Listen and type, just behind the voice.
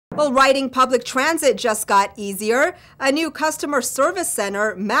Well, riding public transit just got easier. A new customer service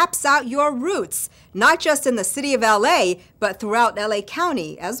center maps out your routes, not just in the city of LA, but throughout LA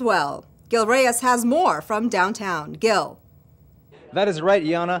County as well. Gil Reyes has more from downtown. Gil. That is right,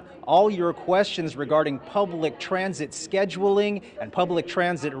 Yana. All your questions regarding public transit scheduling and public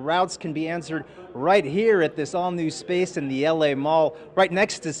transit routes can be answered right here at this all-new space in the LA Mall, right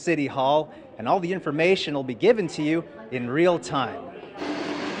next to City Hall. And all the information will be given to you in real time.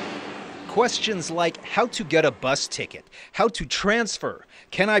 Questions like how to get a bus ticket, how to transfer,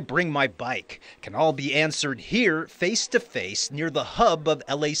 can I bring my bike, can all be answered here face-to-face near the hub of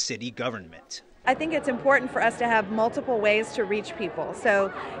LA City government. I think it's important for us to have multiple ways to reach people.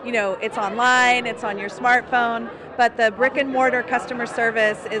 So, it's online, it's on your smartphone, but the brick and mortar customer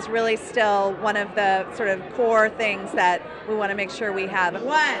service is really still one of the sort of core things that we want to make sure we have.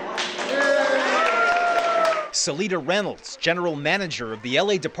 Salida Reynolds, general manager of the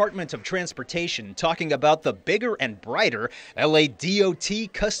LA Department of Transportation, talking about the bigger and brighter LA DOT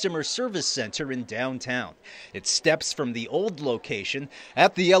Customer Service Center in downtown. It steps from the old location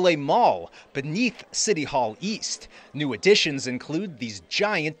at the LA Mall beneath City Hall East. New additions include these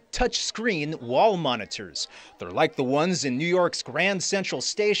giant touchscreen wall monitors. They're like the ones in New York's Grand Central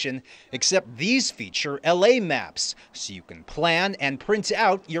Station, except these feature LA maps, so you can plan and print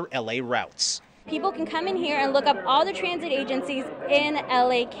out your LA routes. People can come in here and look up all the transit agencies in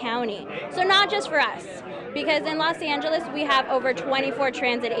LA County. So not just for us, because in Los Angeles we have over 24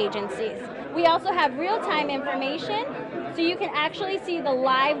 transit agencies. We also have real-time information, so you can actually see the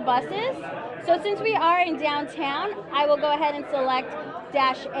live buses. So since we are in downtown, I will go ahead and select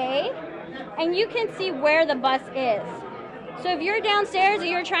Dash A, and you can see where the bus is. So if you're downstairs and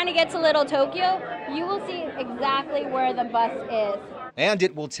you're trying to get to Little Tokyo, you will see exactly where the bus is. And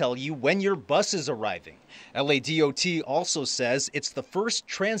it will tell you when your bus is arriving. LA DOT also says it's the first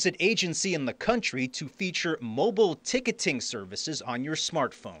transit agency in the country to feature mobile ticketing services on your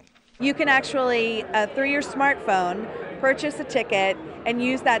smartphone. You can actually, through your smartphone, purchase a ticket and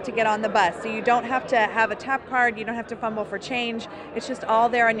use that to get on the bus. So you don't have to have a tap card, you don't have to fumble for change. It's just all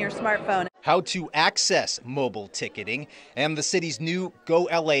there on your smartphone. How to access mobile ticketing and the city's new Go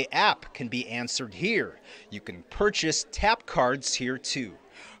LA app can be answered here. You can purchase tap cards here too.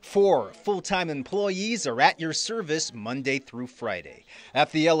 4 full-time employees are at your service Monday through Friday.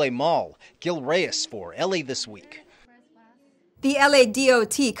 At the LA Mall, Gil Reyes for LA This Week. The LA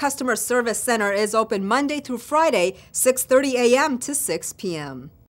DOT Customer Service Center is open Monday through Friday, 6:30 a.m. to 6 p.m.